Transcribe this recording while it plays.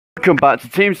Welcome back to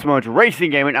Team Smudge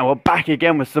Racing Gaming, and we're back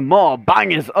again with some more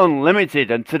Bangers Unlimited.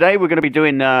 And today we're going to be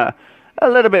doing a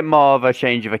little bit more of a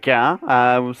change of a car.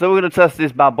 So we're going to test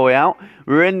this bad boy out.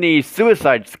 We're in the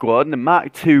Suicide Squad, the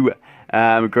Mark II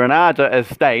Granada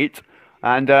Estate,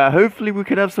 and hopefully we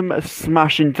can have some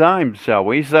smashing times, shall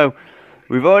we? So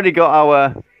we've already got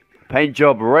our paint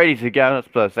job ready to go. That's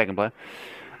the second player.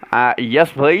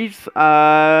 Yes, please.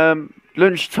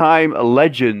 Lunchtime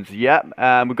Legends, yep.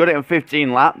 We've got it in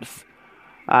 15 laps.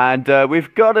 And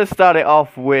we've got to start it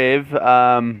off with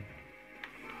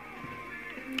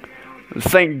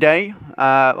St. Day,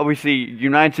 obviously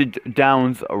United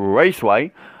Downs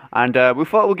Raceway. And we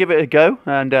thought we'll give it a go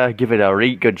and give it a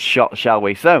really good shot, shall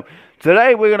we? So,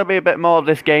 today we're going to be a bit more of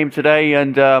this game today.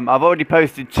 And I've already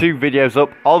posted 2 videos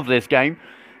up of this game.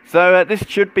 So this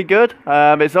should be good.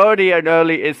 It's already an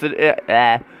early...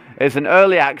 It's an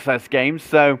early access game,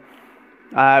 so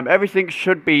everything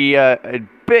should be a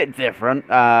bit different.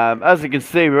 As you can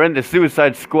see, we're in the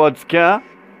Suicide Squad's car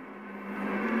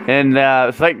in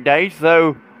St. Day,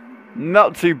 so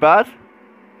not too bad.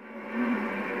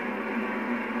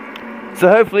 So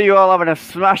hopefully you're all having a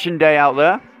smashing day out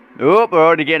there. Oh, we're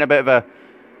already getting a bit of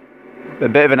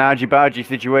an argy-bargy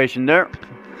situation there.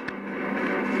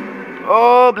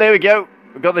 Oh, there we go.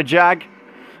 We've got the Jag.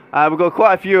 We've got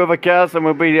quite a few other cars, and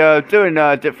we'll be doing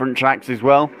different tracks as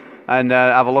well, and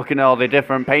have a look at all the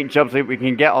different paint jobs that we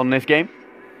can get on this game.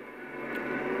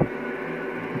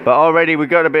 But already we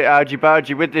got a bit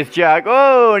argy-bargy with this Jag.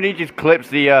 Oh, and he just clips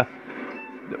the...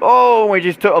 oh, we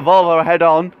just took a Volvo head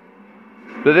on.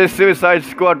 But this Suicide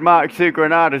Squad Mark II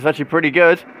Granada is actually pretty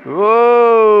good.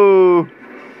 Whoa!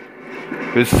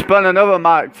 We spun another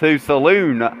Mark II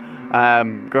Saloon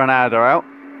Granada out.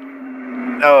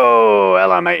 Oh,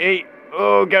 hello, matey.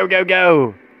 Oh, go, go,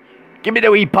 go. Give me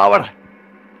the wee power.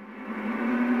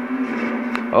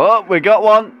 Oh, we got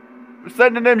one. We're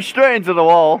sending him straight into the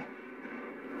wall.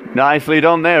 Nicely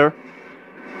done there.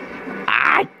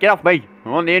 Ah, get off me.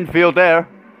 I'm on the infield there.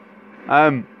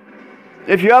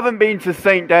 If you haven't been to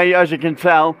St. Day, as you can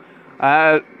tell,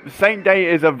 St.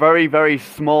 Day is a very, very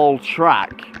small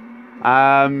track.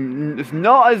 It's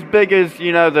not as big as,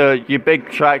 you know, your big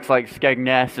tracks like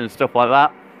Skegness and stuff like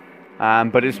that.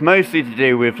 But it's mostly to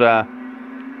do with,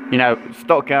 you know,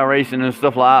 stock car racing and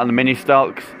stuff like that, and the mini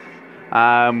stocks.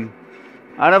 And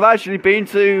I've actually been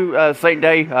to St.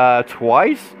 Day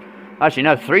twice. Actually,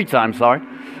 no, 3 times, sorry.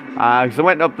 Because I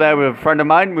went up there with a friend of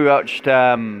mine. We watched,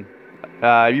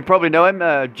 you probably know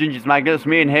him, Ginger's Magnets.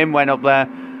 Me and him went up there,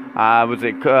 was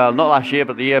it not last year,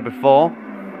 but the year before.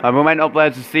 And we went up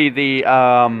there to see the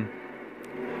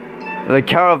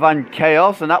Caravan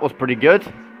Chaos, and that was pretty good.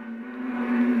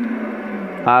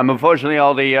 Unfortunately,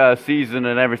 all the season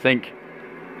and everything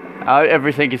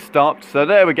is stopped. So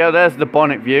there we go. There's the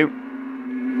bonnet view.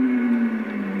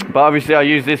 But obviously, I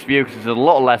use this view because it's a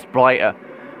lot less brighter.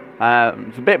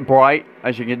 It's a bit bright,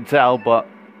 as you can tell, but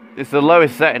it's the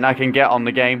lowest setting I can get on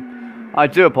the game. I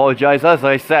do apologise. As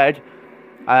I said,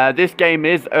 this game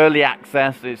is early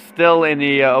access. It's still in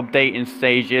the updating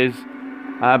stages,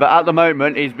 but at the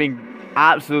moment it's been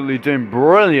absolutely doing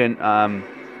brilliant.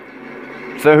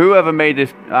 So whoever made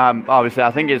this, obviously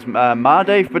I think it's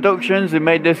Mardave Productions who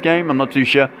made this game. I'm not too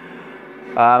sure.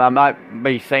 I might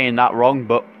be saying that wrong,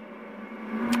 but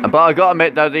I gotta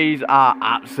admit though, these are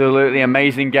absolutely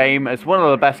amazing game. It's one of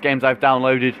the best games I've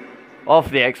downloaded off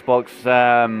the Xbox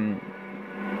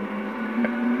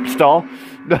store.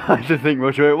 I didn't think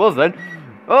much of it was then.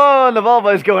 Oh, and the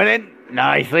Volvo's going in.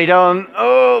 Nicely done.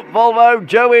 Oh, Volvo,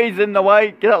 Joey's in the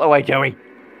way. Get out of the way, Joey.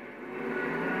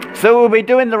 So we'll be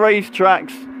doing the race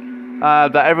tracks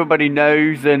that everybody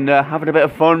knows and having a bit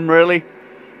of fun, really.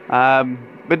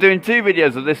 We're doing 2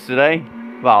 videos of this today.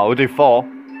 Well, we'll do 4.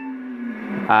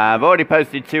 I've already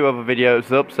posted 2 other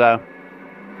videos up, so...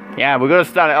 yeah, we're going to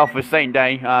start it off with St.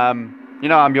 Day. You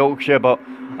know, I'm Yorkshire, but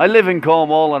I live in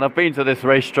Cornwall and I've been to this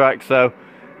racetrack, so...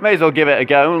 may as well give it a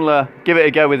go, and give it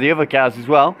a go with the other cars as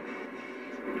well.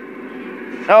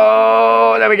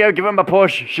 Oh, there we go, give him a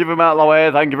push, shove him out of the way,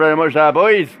 thank you very much there,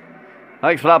 boys.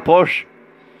 Thanks for that push.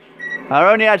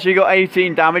 I only actually got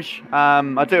 18 damage.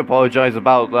 I do apologise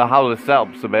about how the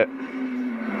setup's a bit.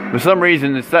 For some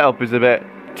reason, the setup is a bit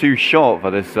too short for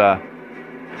this. Come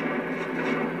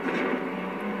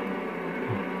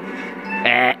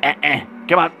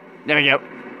on, there we go.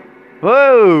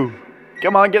 Whoa!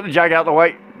 Come on, get the Jag out of the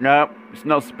way. No, it's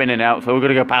not spinning out, so we're going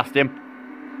to go past him.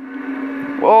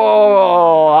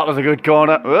 Whoa, that was a good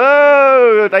corner.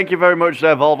 Whoa, thank you very much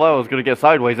there, Volvo. I was going to get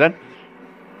sideways then.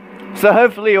 So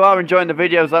hopefully you are enjoying the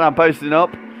videos that I'm posting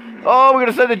up. Oh, we're going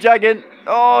to send the Jag in.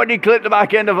 Oh, and he clipped the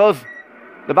back end of us.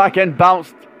 The back end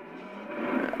bounced.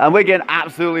 And we're getting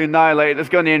absolutely annihilated. Let's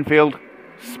go in the infield.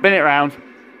 Spin it around.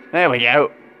 There we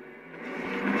go.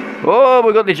 Oh,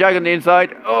 we've got the Jag on the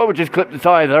inside. Oh, we just clipped the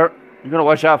tyre there. You've got to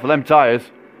watch out for them tyres.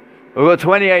 We've got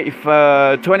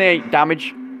 28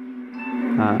 damage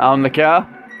on the car.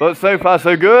 But so far,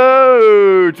 so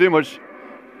good. Too much.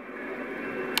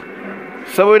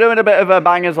 So we're doing a bit of a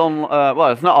bangers on...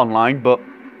 well, it's not online, but...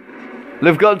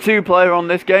 We've got 2-player on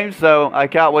this game, so I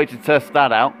can't wait to test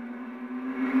that out.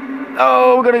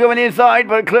 Oh, we're going to go on the inside,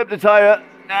 but clip the tyre.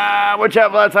 Watch out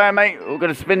for that tyre, mate. We're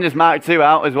going to spin this Mark II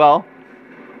out as well.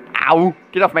 Ow,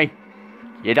 get off me.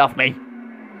 Get off me.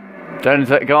 Turn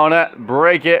the corner,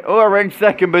 break it. Oh, we're in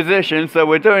 2nd position, so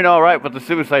we're doing alright for the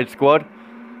Suicide Squad.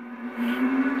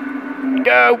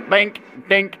 Go, bink,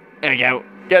 dink. There we go.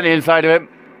 Get on the inside of him.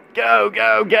 Go,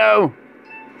 go, go.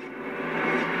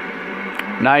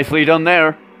 Nicely done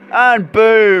there. And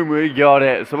boom, we got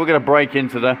it. So we're going to break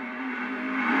into the...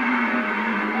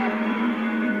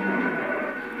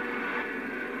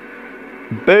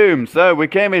 Boom. So we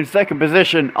came in 2nd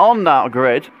position on that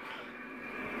grid.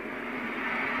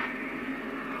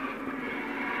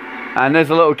 And there's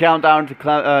a little countdown to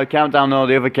count down all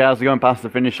the other cars are going past the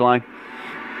finish line.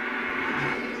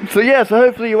 So yeah, so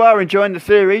hopefully you are enjoying the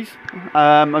series.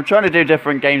 I'm trying to do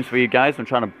different games for you guys.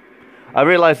 I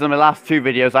realised in my last 2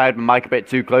 videos I had my mic a bit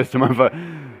too close to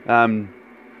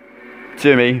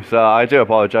me, so I do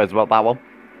apologise about that one.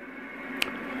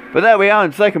 But there we are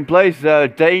in 2nd place.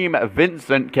 Dame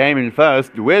Vincent came in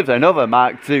 1st with another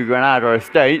Mark II Granada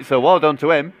Estate, so well done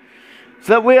to him.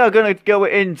 So we are going to go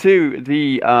into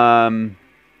the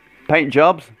paint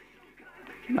jobs,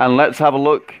 and let's have a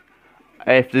look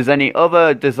if there's any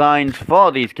other designs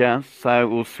for these cars. So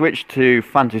we'll switch to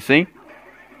Fantasy.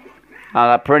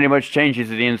 That pretty much changes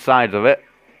the inside of it.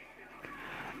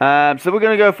 So we're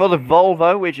going to go for the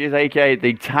Volvo, which is aka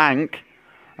the tank.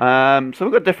 So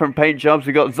we've got different paint jobs.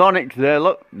 We've got Zonic there,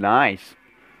 look, nice.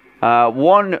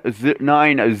 190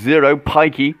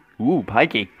 Pikey. Ooh,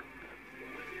 Pikey.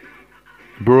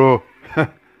 Bro. We've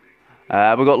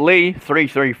got Lee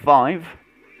 335.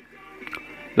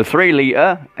 The 3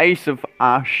 litre Ace of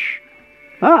Ash.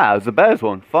 Ah, it was the Bears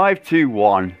one.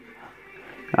 521.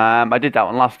 I did that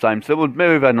one last time, so we'll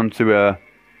move on to a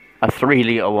 3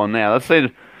 litre one there. Let's see.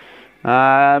 Is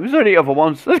there any other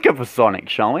ones? Let's go for Sonic,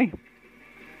 shall we?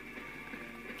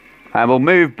 And we'll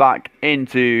move back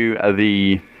into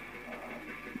the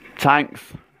tanks,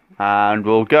 and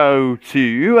we'll go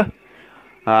to.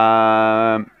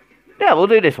 Yeah, we'll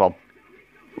do this one.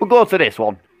 We'll go to this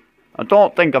one. I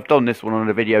don't think I've done this one on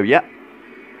a video yet.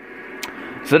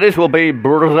 So this will be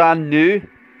brand new.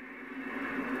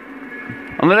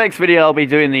 On the next video I'll be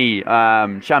doing the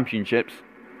championships.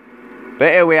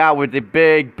 But here we are with the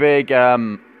big,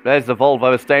 there's the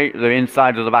Volvo estate, the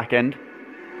inside of the back end.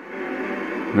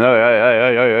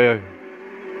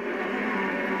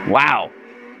 Wow.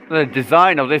 The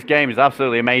design of this game is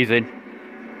absolutely amazing.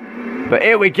 But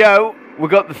here we go. We've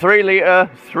got the 3 litre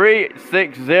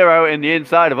 360 in the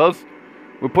inside of us.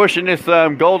 We're pushing this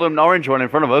golden orange one in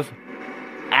front of us.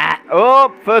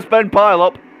 Oh, first bend pile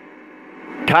up.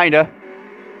 Kinda.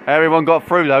 Everyone got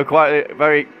through though, quite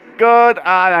very good.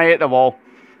 And I hit the wall.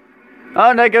 Oh,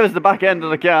 and there goes the back end of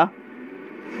the car.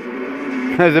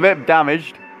 It's a bit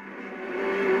damaged.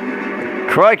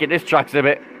 Crikey, this track's a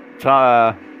bit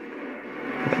hard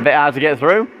to get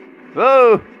through.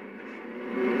 Whoa!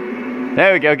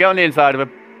 There we go, get on the inside of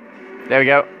him. There we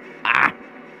go. Ah!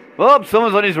 Oh,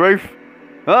 someone's on his roof.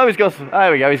 Oh, there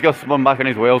we go, he's got someone back on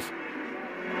his wheels.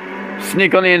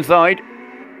 Sneak on the inside.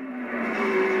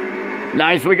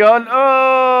 Nicely gone.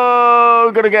 Oh,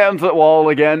 gotta get onto the wall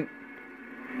again.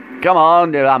 Come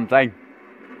on, you damn thing.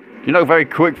 You're not very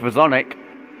quick for Sonic.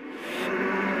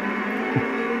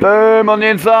 Boom, on the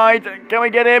inside. Can we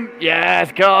get him? Yes,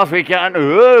 of course we can.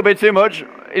 Ooh, a bit too much.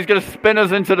 He's going to spin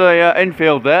us into the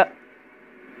infield there.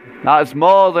 That's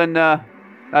more than...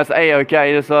 that's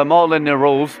A-okay. That's more than the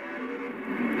rules.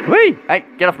 Whee! Hey,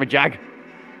 get off my Jag.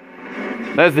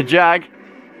 There's the Jag.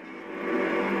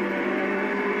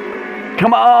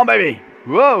 Come on, baby.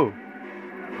 Whoa.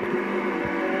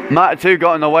 Mark II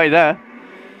got in the way there.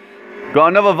 Got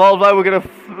another Volvo. We're going to...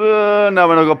 no,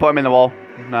 we're not going to put him in the wall.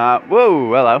 Nah.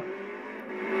 Whoa, hello.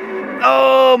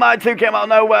 Oh, Mark II came out of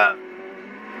nowhere.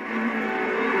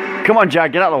 Come on,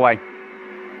 Jag, get out of the way.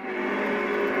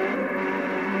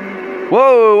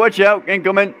 Whoa, watch out,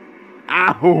 incoming.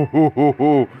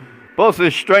 Ow.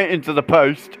 Bosses straight into the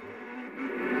post.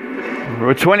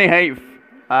 We're 28th.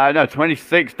 No,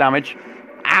 26 damage.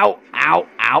 Ow, ow,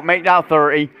 ow. Make that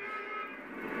 30.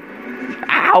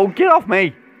 Ow, get off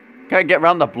me. Can't get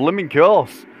around the blooming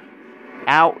course.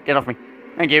 Ow, get off me.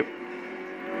 Thank you.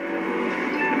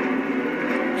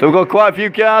 So we've got quite a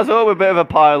few cars. Oh, a bit of a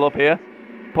pile up here.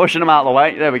 Pushing them out of the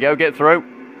way. There we go, get through.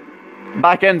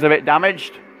 Back end's a bit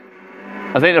damaged.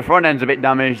 I think the front end's a bit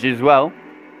damaged as well.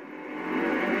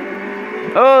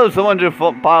 Oh, someone just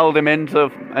piled him into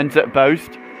the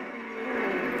post.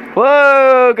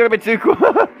 Whoa, gonna be too cool.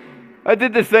 I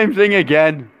did the same thing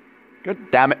again. God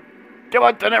damn it. Come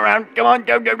on, turn it around. Come on,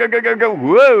 go, go, go, go, go, go.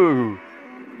 Whoa.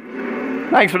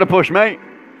 Thanks for the push, mate.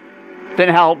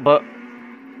 Didn't help, but...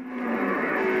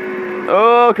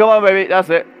 Oh, come on, baby. That's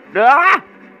it. Ah!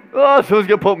 Oh, someone's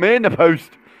gonna put me in the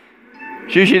post.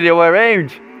 It's usually the other way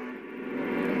around.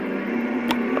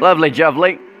 Lovely,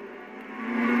 Javely.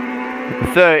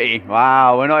 30.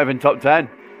 Wow, we're not even top 10.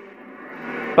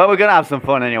 But we're going to have some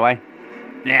fun anyway.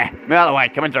 Yeah, move out of the way.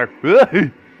 Coming through.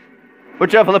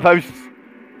 Watch out for the posts.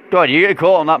 God, you get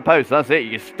caught on that post. That's it.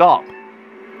 You stop.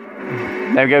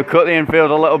 There we go. Cut the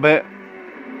infield a little bit.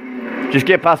 Just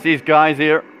get past these guys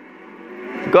here.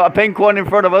 We've got a pink one in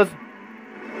front of us.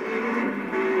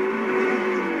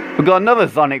 We've got another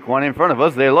Sonic one in front of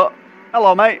us. There, look.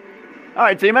 Hello, mate.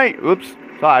 Alright, teammate. Oops.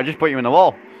 Sorry, I just put you in the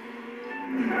wall.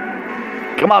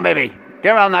 Come on, baby.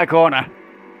 Get around that corner.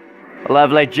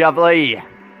 Lovely, Javely.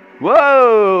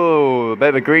 Whoa! A bit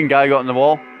of a green guy got in the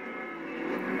wall.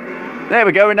 There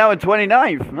we go. We're now in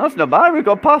 29th. That's not bad. We've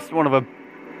got past one of them.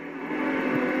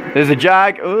 There's a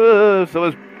Jag. Oh,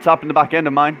 someone's tapping the back end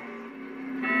of mine.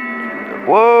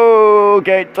 Whoa!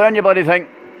 Okay, turn your bloody thing.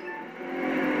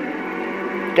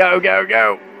 Go, go,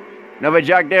 go. Another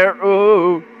Jag there.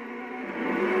 Ooh.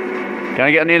 Can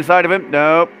I get on the inside of him?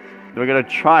 Nope. We're going to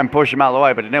try and push him out of the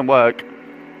way, but it didn't work.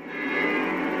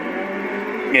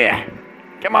 Yeah.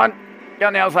 Come on. Get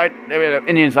on the outside. There we go.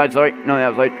 In the inside, sorry. Not the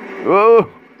outside. Whoa.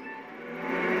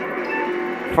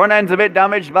 Front end's a bit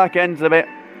damaged. Back end's a bit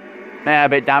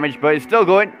damaged, but it's still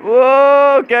going.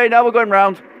 Whoa. Okay, now we're going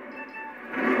round.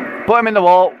 Put him in the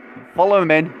wall. Follow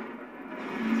him in.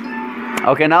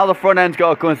 Okay, now the front end's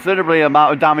got a considerably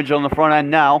amount of damage on the front end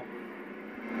now.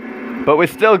 But we're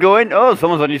still going. Oh,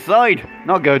 someone's on your side.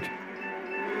 Not good.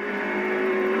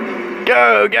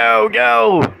 Go, go,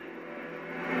 go.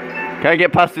 Can I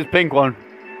get past this pink one?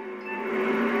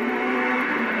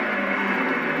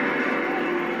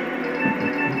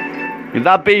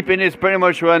 That beeping is pretty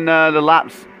much when the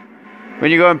laps,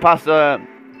 when you're going past the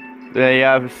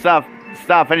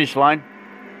start finish line.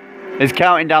 It's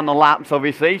counting down the laps,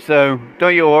 obviously, so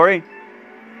don't you worry.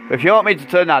 If you want me to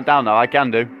turn that down, though, I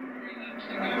can do.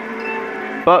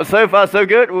 But so far, so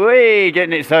good. We're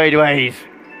getting it sideways.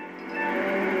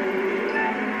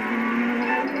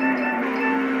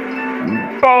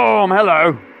 Boom!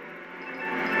 Hello.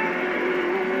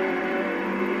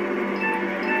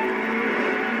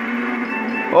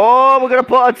 Oh, we're going to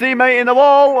put our teammate in the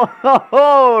wall.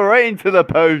 Oh, right into the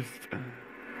post.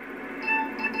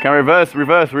 Can reverse,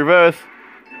 reverse, reverse.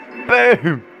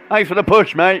 Boom! Thanks for the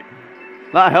push, mate.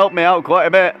 That helped me out quite a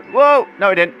bit. Whoa!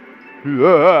 No, it didn't.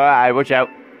 Watch out.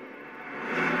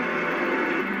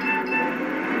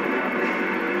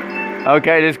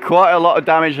 Okay, there's quite a lot of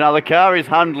damage now. The car is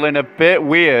handling a bit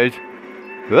weird.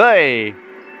 Hey!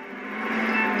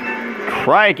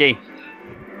 Crikey.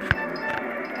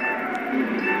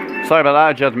 Sorry about that.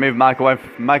 I just had to move the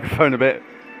microphone a bit.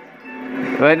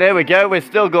 Right, there we go. We're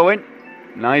still going.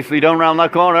 Nicely done round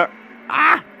that corner.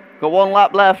 Ah! Got one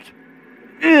lap left.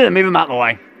 Move him out of the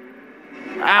way.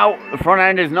 Ow! The front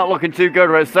end is not looking too good.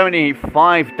 We're at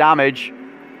 75 damage.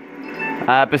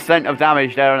 Percent of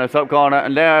damage there in the top corner.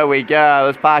 And there we go.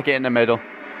 Let's park it in the middle.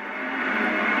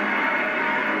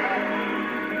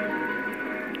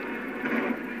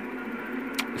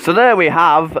 So there we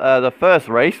have the first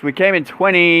race. We came in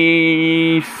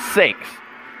 26.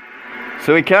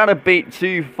 So we kind of beat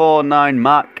 249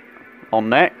 Mac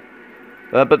on that.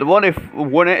 But the one who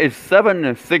won it is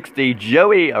 760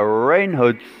 Joey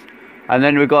Rainhoods. And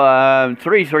then we've got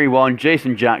 331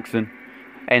 Jason Jackson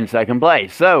in second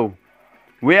place. So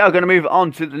we are going to move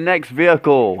on to the next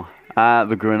vehicle,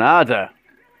 the Granada.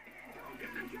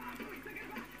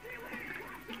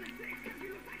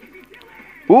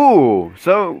 Ooh,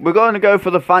 so we're going to go for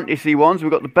the fantasy ones.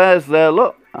 We've got the Bears there,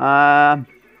 look. And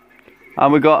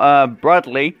we've got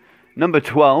Bradley, number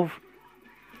 12.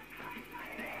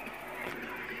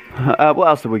 What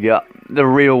else have we got? The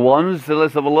real ones. So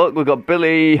let's have a look. We've got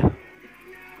Billy.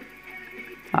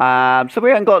 So we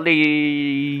haven't got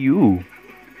the... Ooh.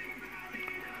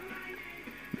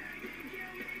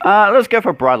 Let's go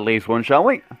for Bradley's one, shall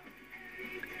we?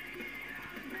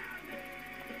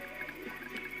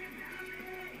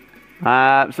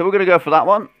 So we're going to go for that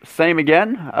one. Same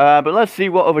again. But let's see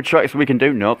what other tracks we can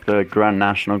do. Nope, the Grand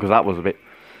National, because that was a bit...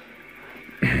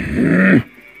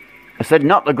 said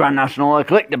not the Grand National. I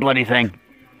clicked the bloody thing.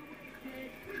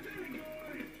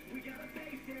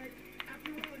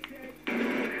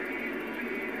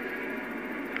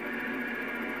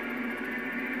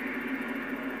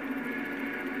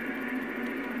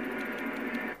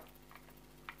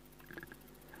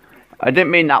 I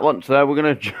didn't mean that one, so we're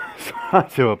going to I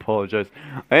do apologise.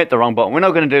 I hit the wrong button. We're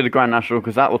not going to do the Grand National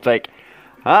because that will take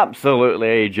absolutely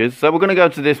ages. So we're going to go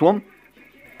to this one.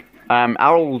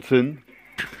 Arlton.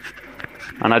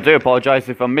 And I do apologise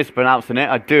if I'm mispronouncing it.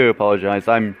 I do apologise.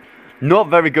 I'm not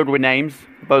very good with names,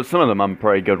 but some of them I'm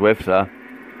pretty good with, so.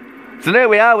 So there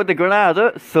we are with the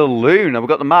Granada Saloon. We've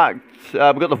got the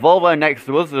we've got the Volvo next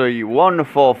to us, the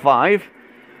 145.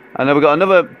 And then we've got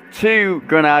another 2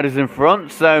 Granadas in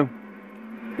front, so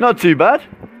not too bad.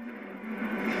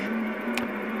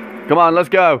 Come on, let's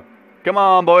go. Come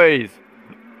on, boys.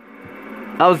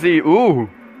 How's the... Ooh.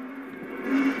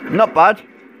 Not bad.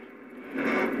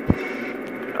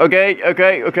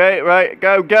 Okay, right.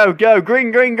 Go.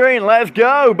 Green, let's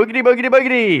go.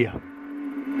 Boogity.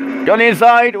 Go on the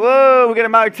inside. Whoa, we're getting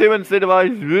Mark 2 instead of us.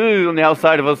 On the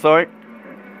outside of us, sorry.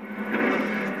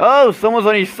 Oh, someone's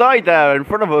on his side there in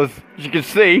front of us. As you can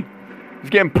see, he's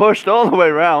getting pushed all the way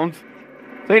around.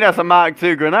 I think that's a Mark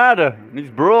II Granada. He's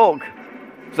broke.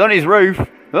 It's on his roof.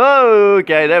 Oh,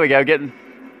 okay, there we go. Getting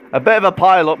a bit of a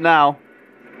pile up now.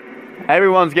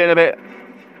 Everyone's getting a bit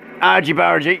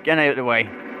argy-bargy. Getting out of the way.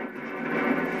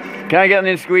 Can I get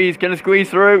in the squeeze? Can I squeeze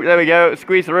through? There we go.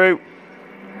 Squeeze through.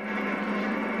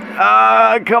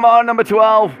 Come on, number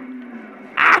 12.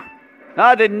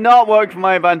 That did not work for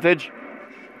my advantage.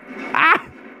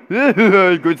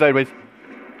 Good sideways.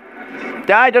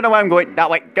 I don't know where I'm going. That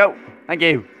way. Go. Thank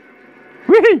you.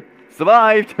 Whee!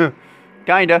 Survived.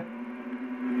 Kinda.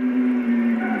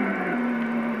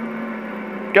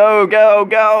 Go.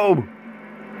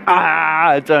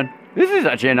 Turn. This is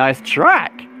actually a nice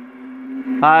track.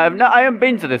 I haven't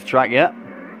been to this track yet.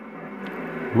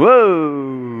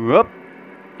 Whoa. Up.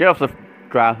 Get off the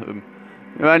grass.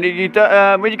 When you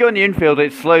go in the infield,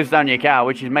 it slows down your car,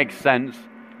 which makes sense.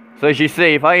 So as you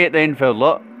see, if I hit the infield,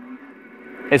 look,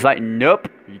 it's like, nope,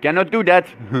 you cannot do that.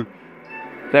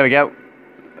 There we go.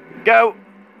 Go.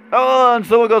 Oh, and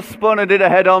someone got spun and did a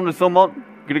head-on with someone.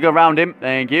 Gonna go around him.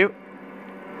 Thank you.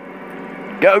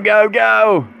 Go.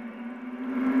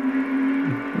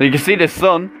 You can see the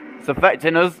sun. It's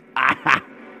affecting us.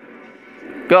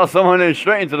 Got someone in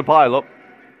straight into the pile-up.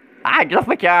 Get off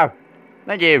my car.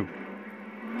 Thank you.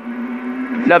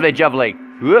 Lovely jubbly.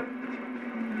 Whoop.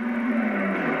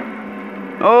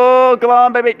 Oh, come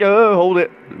on, baby. Oh, hold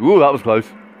it. Ooh, that was close.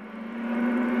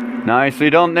 Nicely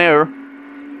done there.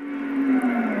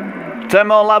 10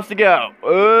 more laps to go.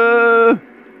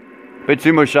 Bit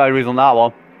too much sideways on that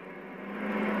one.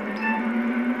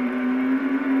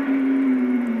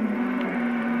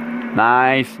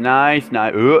 Nice.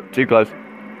 Ooh, too close.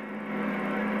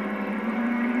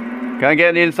 Can I get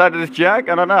on the inside of this Jag?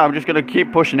 I don't know. I'm just going to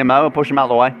keep pushing him out and push him out of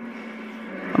the way.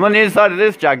 I'm on the inside of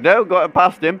this Jag, though. Got it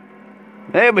past him.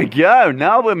 There we go.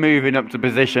 Now we're moving up to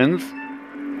positions.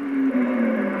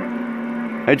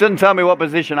 It doesn't tell me what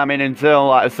position I'm in until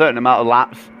like a certain amount of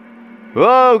laps.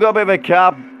 Whoa, got a bit of a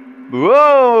cab.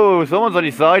 Whoa, someone's on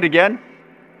his side again.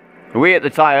 We hit the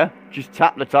tyre. Just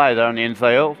tap the tyre there on the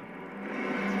inside.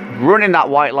 Running that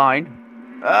white line.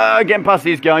 Getting past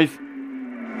these guys.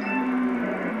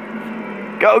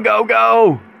 Go.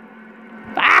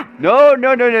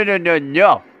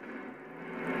 No.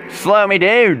 Slow me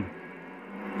down.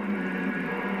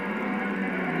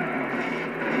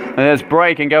 And let's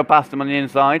brake and go past them on the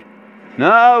inside.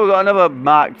 No, we've got another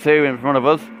Mark II in front of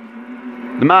us.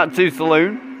 The Mark II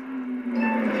Saloon.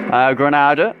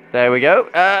 Granada. There we go.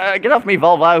 Get off me,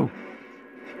 Volvo.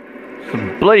 It's a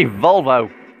bloody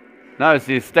Volvo. No, it's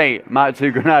the estate. Mark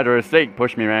II Granada estate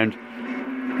pushed me around.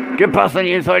 Get past on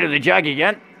the inside of the Jag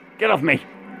again. Get off me.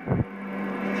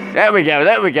 There we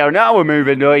go. Now we're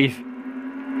moving, boys.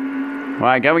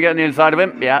 Right, can we get on the inside of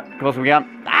him? Yeah, of course we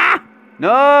can.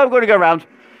 No, I'm going to go round.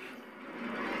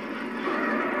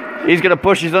 He's going to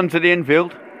push his onto the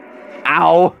infield.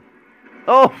 Ow.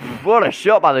 Oh, what a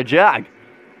shot by the Jag.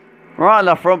 Right on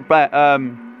the front,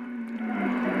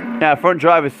 front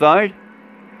driver's side.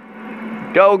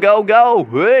 Go.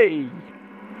 Hey.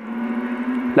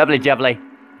 Lovely jubbly.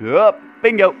 Up.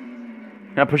 Bingo.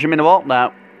 Can I push him in the wall?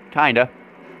 No. Kinda.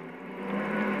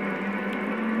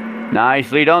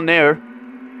 Nicely done there.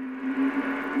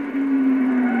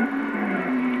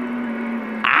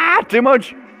 Too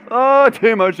much. Oh,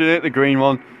 too much. It hit the green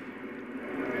one.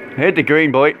 Hit the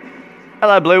green, boy.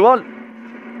 Hello, blue one.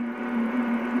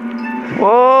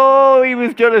 Whoa, he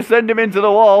was going to send him into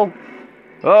the wall.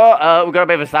 We've got a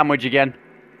bit of a sandwich again.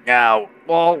 Ow.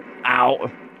 Wall.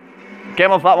 Ow.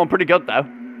 Came off that one pretty good, though.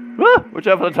 Watch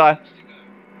out for the tyre.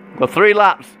 Got 3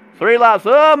 laps. 3 laps.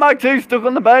 Oh, Mark 2 stuck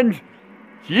on the bend.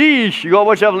 Yeesh. You got to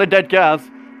watch out for the dead cars.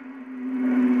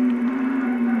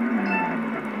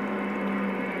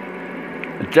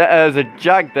 There's a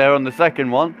Jag there on the second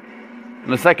one.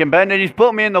 On the second bend, and he's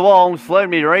put me in the wall and slowed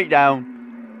me right down.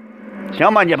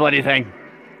 Come on, you bloody thing.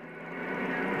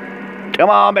 Come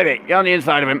on, baby. Get on the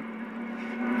inside of him.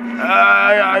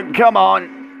 Come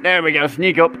on. There we go.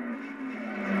 Sneak up.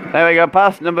 There we go.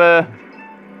 Pass number...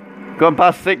 Going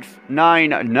past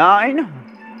 699.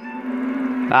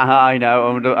 I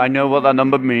know what that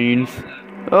number means.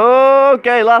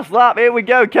 Okay, last lap. Here we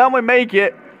go. Can we make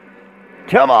it?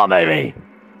 Come on, baby.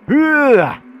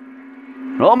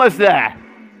 Almost there.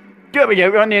 There we go.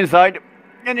 We're on the inside.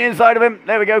 On the inside of him.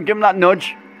 There we go. Give him that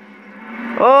nudge.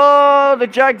 Oh, the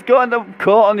Jag's caught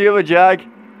on the other Jag.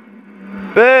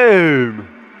 Boom.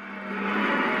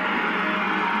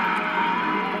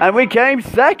 And we came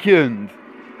second.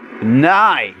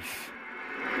 Nice.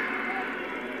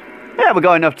 Yeah, we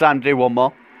got enough time to do one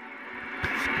more.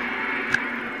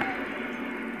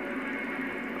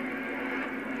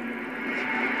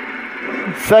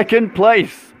 Second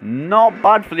place. Not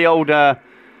bad for the old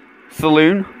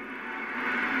saloon.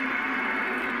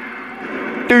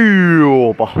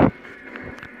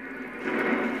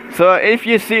 So if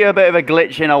you see a bit of a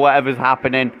glitching or whatever's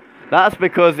happening, that's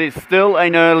because it's still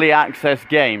an early access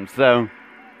game. So,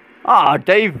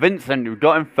 Dave Vincent, who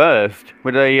got him first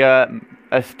with a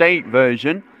estate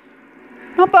version.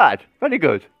 Not bad, very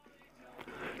good.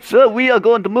 So we are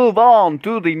going to move on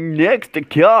to the next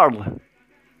car.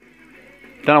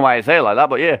 Don't know why I say it like that,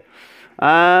 but yeah.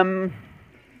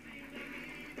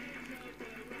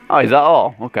 Oh, is that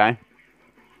all? Okay.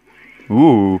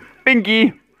 Ooh,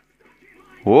 Pinky.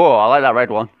 Whoa, I like that red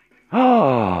one.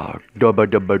 Oh,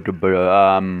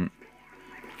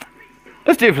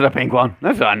 let's do it for the pink one.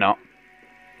 That's what I know.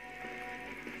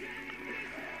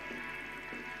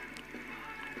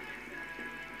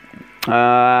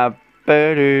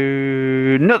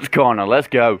 Nuts Corner, let's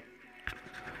go.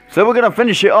 So we're going to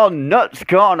finish it on Nuts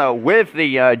Corner with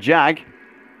the Jag.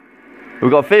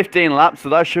 We've got 15 laps, so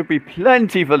that should be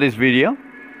plenty for this video.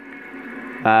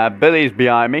 Billy's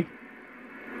behind me.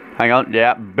 Hang on,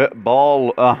 yeah, Billy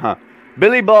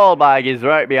Ballbag is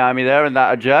right behind me there, and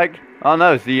that a Jag. Oh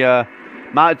no, it's the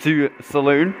Mark II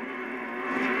Saloon.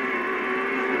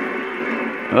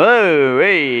 Oh,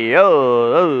 hey,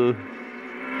 oh.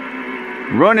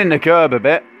 Running the curb a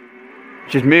bit.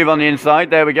 Just move on the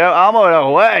inside, there we go. And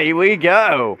away we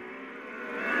go.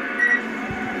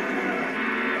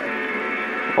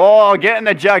 Oh, getting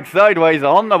the Jag sideways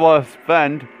on the worst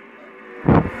fend.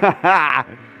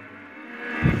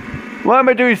 Why am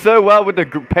I doing so well with the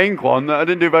pink one that I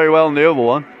didn't do very well on the other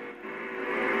one?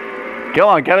 Come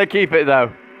on, can I keep it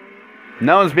though?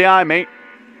 No one's behind me.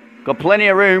 Got plenty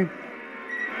of room.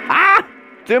 Ah!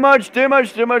 Too much. There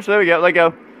we go, let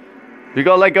go. You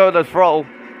gotta let go of the throttle.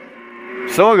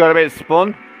 Someone got a bit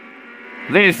spun.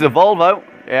 I think it's the Volvo.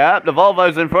 Yeah, the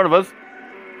Volvo's in front of us.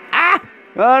 Ah!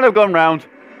 Oh, they've gone round.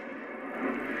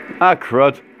 Ah,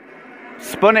 crud.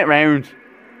 Spun it round.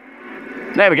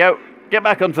 There we go. Get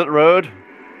back onto the road.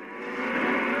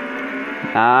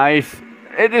 Nice.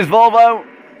 It is Volvo.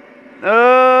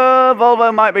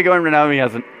 Volvo might be going right now. He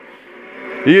hasn't.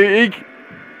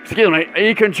 Excuse me.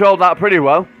 He controlled that pretty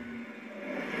well.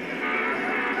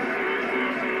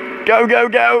 Go, go,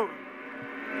 go.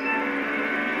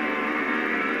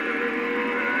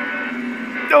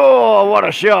 Oh, what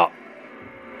a shot.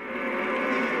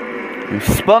 We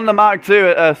spun the Mark II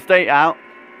estate out.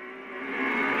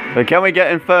 But can we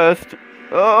get in first?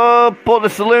 Oh, put the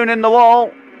saloon in the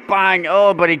wall. Bang.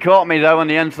 Oh, but he caught me though on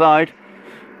the inside.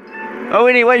 Oh,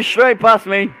 and he went straight past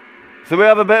me. So we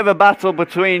have a bit of a battle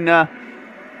between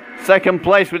second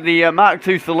place with the Mark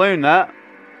II Saloon there.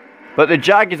 But the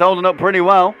Jag is holding up pretty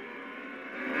well.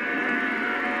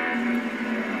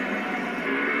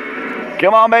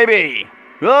 Come on, baby.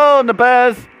 Oh, and the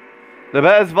Bears. The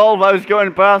Bears Volvo's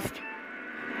going past.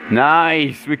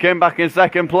 Nice. We came back in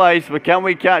second place. But can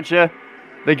we catch the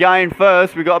guy in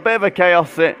first? We got a bit of a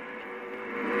chaos it.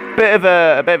 Bit of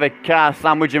a car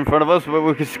sandwich in front of us, but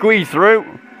we can squeeze through.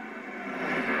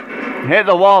 Hit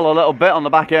the wall a little bit on the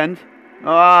back end.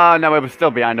 Oh, no, we're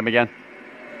still behind him again.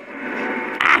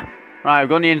 Ah! Right, we've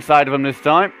got on the inside of him this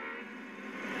time.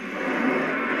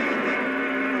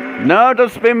 No,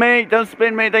 don't spin me. Don't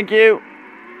spin me. Thank you.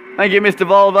 Thank you, Mr.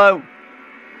 Volvo.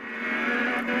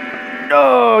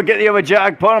 Oh, get the other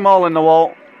Jag. Put them all in the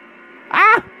wall.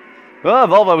 Ah! Oh,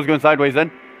 Volvo was going sideways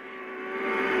then.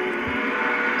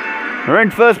 We're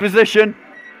in first position.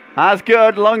 That's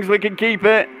good, as long as we can keep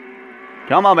it.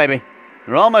 Come on, baby.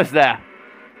 We're almost there.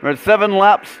 We're at 7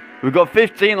 laps. We've got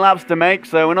 15 laps to make,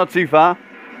 so we're not too far.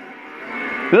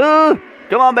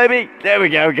 Come on, baby. There we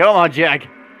go. Come on, Jag.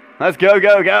 Let's go,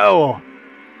 go, go.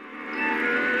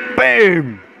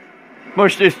 Boom.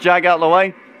 Push this Jag out of the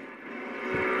way.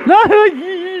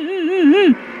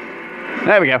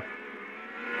 There we go.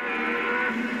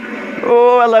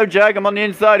 Oh, hello, Jag. I'm on the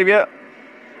inside of you.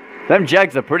 Them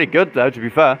Jags are pretty good, though, to be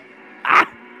fair.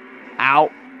 Ah! Ow.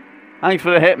 Thanks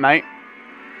for the hit, mate.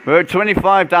 We're at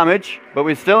 25 damage, but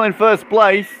we're still in first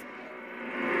place.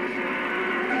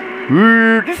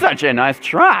 Ooh, this is actually a nice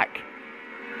track.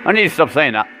 I need to stop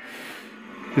saying that.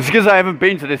 It's because I haven't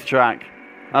been to this track.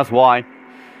 That's why.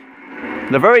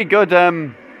 They're very good,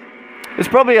 it's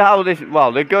probably how this,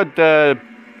 well, they're good, they're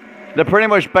pretty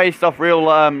much based off real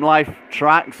life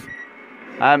tracks.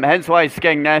 Hence why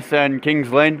Skegness and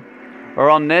Kings Lynn are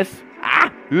on this.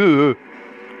 Ah! Ooh.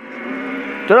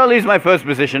 Did I lose my first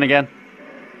position again?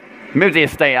 Move the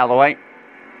estate out of the way.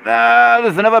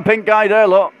 There's another pink guy there,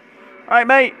 look. Alright,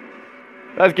 mate.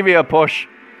 Let's give you a push.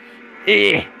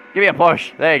 Give me a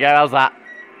push. There you go, how's that?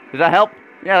 Does that help?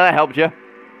 Yeah, that helped you.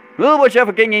 Oh, watch out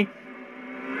for Kingy.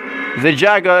 The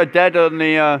Jagger dead on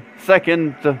the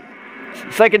second to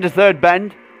third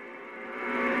bend.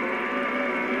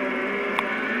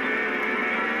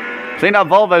 See that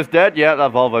Volvo's dead? Yeah,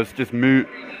 that Volvo's just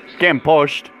getting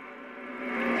pushed.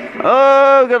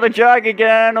 Oh, got the Jag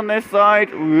again on this side.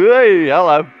 Hey,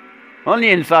 hello. On the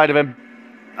inside of him.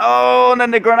 Oh, and then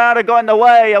the Granada got in the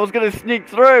way. I was going to sneak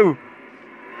through.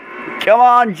 Come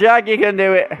on, Jag, you can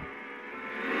do it.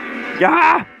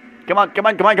 Yeah. Come on, come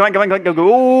on, come on, come on, come on, come on.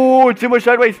 Oh, too much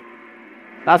sideways.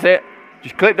 That's it.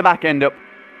 Just clip the back end up.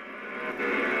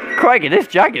 Crikey, this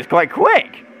Jag is quite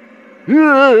quick.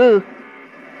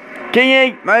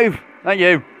 Kingy, move. Thank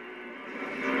you.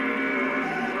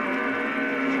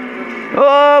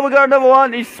 Oh, we got another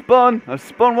one. He's spun. I've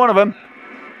spun one of them.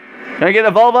 Can I get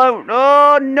the Volvo?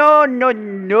 Oh, no, no,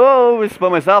 no. I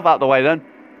spun myself out the way then.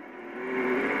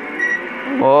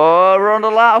 Oh, we're on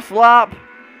the last lap.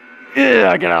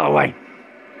 Yeah, get out of the way.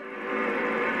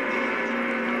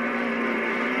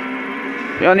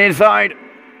 Get on the inside.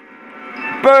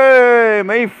 Boom!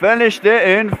 He finished it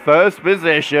in first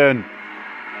position.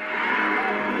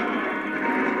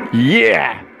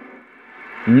 Yeah!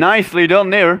 Nicely done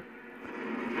there.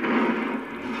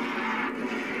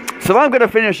 So I'm going to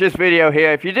finish this video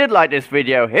here. If you did like this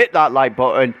video, hit that like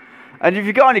button. And if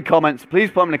you've got any comments,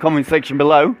 please put them in the comment section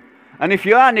below. And if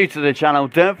you are new to the channel,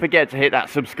 don't forget to hit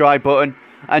that subscribe button.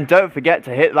 And don't forget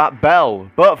to hit that bell.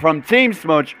 But from Team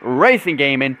Smudge Racing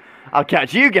Gaming, I'll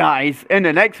catch you guys in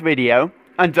the next video.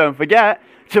 And don't forget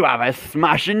to have a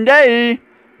smashing day.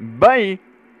 Bye.